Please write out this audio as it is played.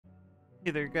Hey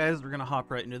there, guys. We're gonna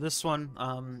hop right into this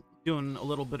one. Doing a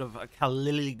little bit of a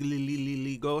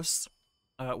Caliligos,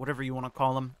 whatever you want to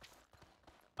call them.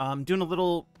 Doing a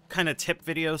little kind of tip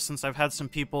video since I've had some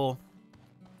people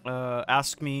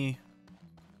ask me,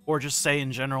 or just say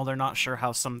in general, they're not sure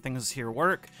how some things here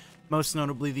work. Most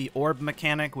notably the orb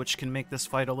mechanic, which can make this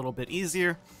fight a little bit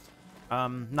easier.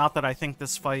 Not that I think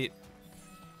this fight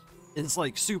is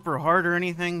like super hard or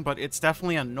anything, but it's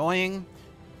definitely annoying.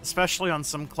 Especially on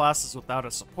some classes without a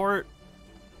support.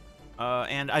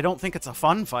 And I don't think it's a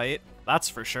fun fight, that's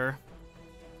for sure.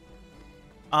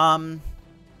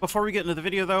 Before we get into the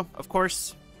video, though, of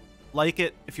course, like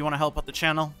it if you want to help out the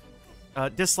channel.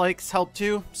 Dislikes help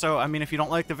too, so, I mean, if you don't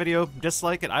like the video,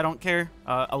 dislike it, I don't care.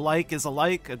 A like is a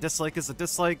like, a dislike is a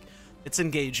dislike. It's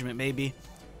engagement, maybe.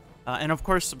 And, of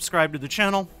course, subscribe to the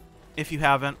channel if you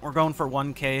haven't. We're going for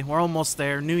 1K. We're almost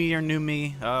there. New year, new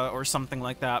me, or something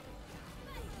like that.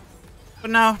 But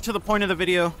now, to the point of the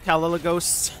video,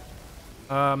 Caliligos.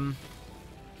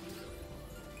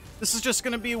 This is just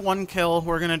going to be one kill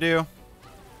we're going to do.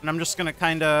 And I'm just going to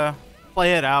kind of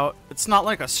play it out. It's not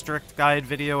like a strict guide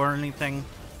video or anything.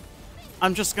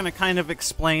 I'm just going to kind of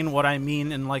explain what I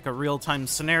mean in like a real-time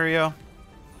scenario.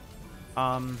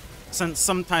 Since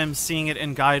sometimes seeing it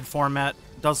in guide format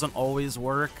doesn't always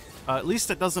work. At least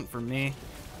it doesn't for me.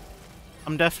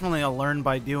 I'm definitely a learn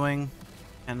by doing.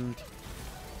 And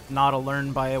not a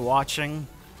learn by watching.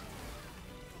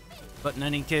 But in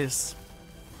any case,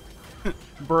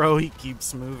 bro, he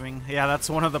keeps moving. Yeah, that's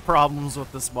one of the problems with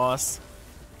this boss.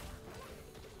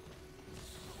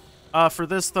 For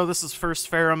this, though, this is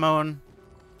first pheromone.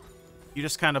 You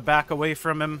just kind of back away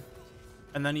from him,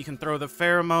 and then you can throw the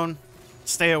pheromone.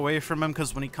 Stay away from him,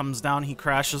 because when he comes down, he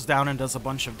crashes down and does a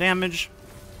bunch of damage.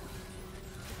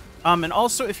 And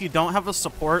also, if you don't have a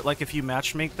support, like if you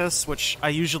matchmake this, which I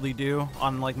usually do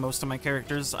on like most of my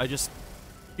characters, I just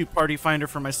do Party Finder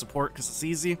for my support because it's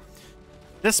easy.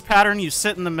 This pattern, you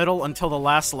sit in the middle until the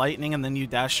last lightning and then you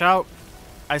dash out.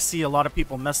 I see a lot of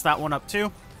people mess that one up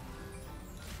too.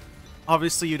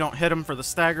 Obviously, you don't hit him for the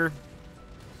stagger.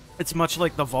 It's much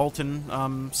like the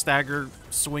Vulcan stagger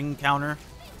swing counter.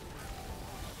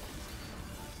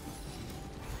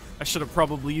 I should have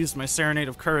probably used my Serenade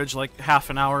of Courage like half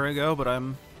an hour ago, but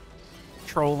I'm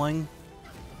trolling.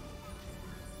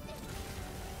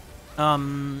 Like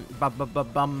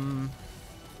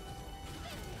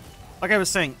I was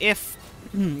saying, if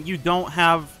you don't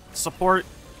have support,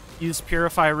 use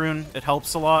Purify Rune. It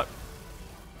helps a lot.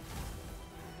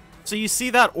 So you see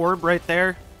that orb right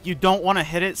there? You don't want to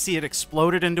hit it. See, it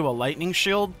exploded into a lightning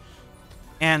shield.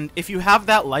 And if you have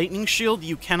that lightning shield,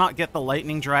 you cannot get the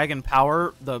lightning dragon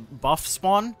power, the buff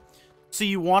spawn. So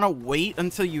you want to wait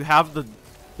until you have the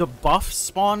buff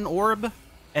spawn orb,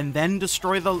 and then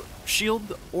destroy the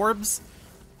shield orbs.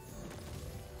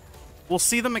 We'll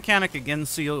see the mechanic again,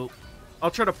 so I'll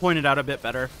try to point it out a bit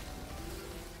better.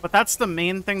 But that's the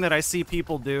main thing that I see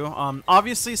people do.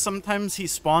 Obviously, sometimes he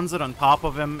spawns it on top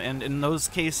of him, and in those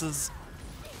cases,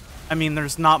 I mean,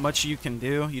 there's not much you can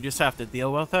do. You just have to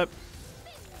deal with it.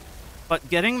 But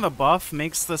getting the buff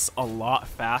makes this a lot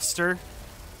faster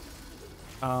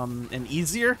and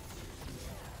easier.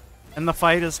 And the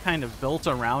fight is kind of built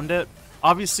around it.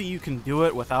 Obviously, you can do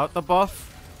it without the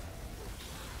buff.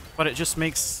 But it just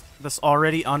makes this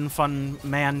already unfun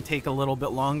man take a little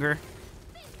bit longer.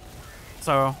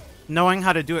 So, knowing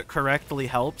how to do it correctly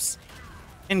helps.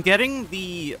 And getting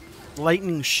the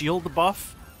lightning shield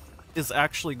buff is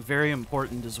actually very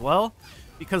important as well,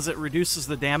 because it reduces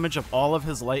the damage of all of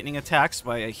his lightning attacks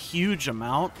by a huge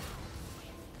amount.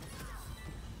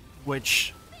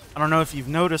 Which, I don't know if you've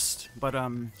noticed, but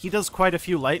he does quite a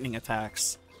few lightning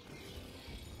attacks.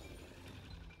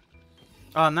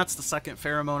 And that's the second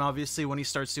pheromone, obviously. When he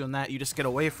starts doing that, you just get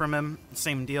away from him.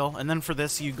 Same deal. And then for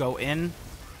this, you go in,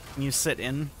 and you sit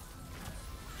in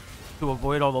to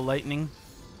avoid all the lightning.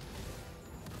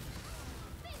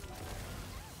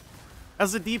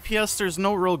 As a DPS, there's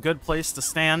no real good place to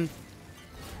stand.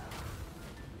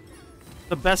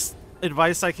 The best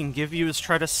advice I can give you is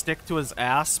try to stick to his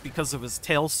ass because of his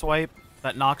tail swipe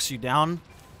that knocks you down.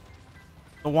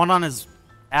 The one on his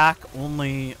back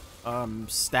only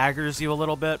staggers you a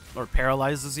little bit, or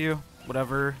paralyzes you,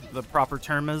 whatever the proper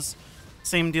term is.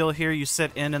 Same deal here, you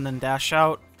sit in and then dash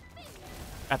out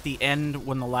at the end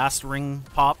when the last ring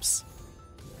pops.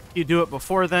 If you do it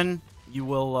before then, you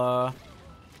will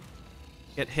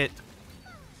get hit.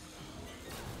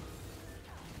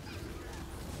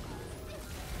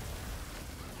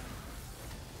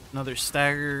 Another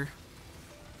stagger.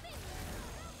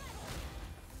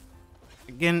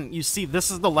 Again, you see, this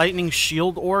is the lightning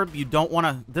shield orb. You don't want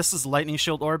to... This is lightning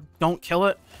shield orb. Don't kill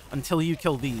it until you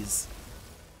kill these.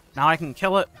 Now I can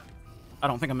kill it. I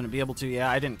don't think I'm going to be able to.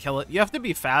 Yeah, I didn't kill it. You have to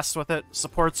be fast with it.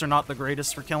 Supports are not the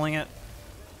greatest for killing it.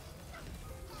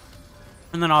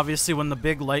 And then obviously when the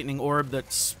big lightning orb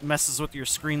that messes with your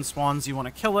screen spawns, you want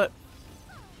to kill it.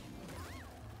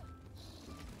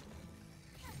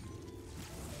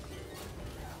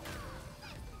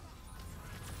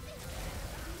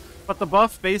 But the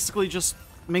buff basically just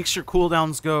makes your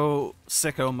cooldowns go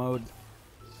sicko mode.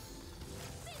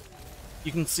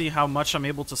 You can see how much I'm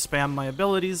able to spam my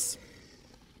abilities.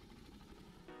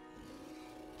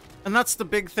 And that's the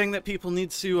big thing that people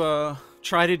need to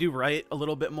try to do right a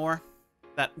little bit more.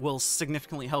 That will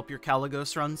significantly help your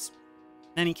Caliligos runs.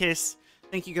 In any case,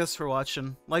 thank you guys for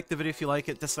watching. Like the video if you like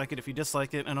it, dislike it if you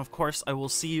dislike it, and of course, I will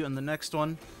see you in the next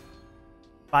one.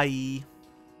 Bye!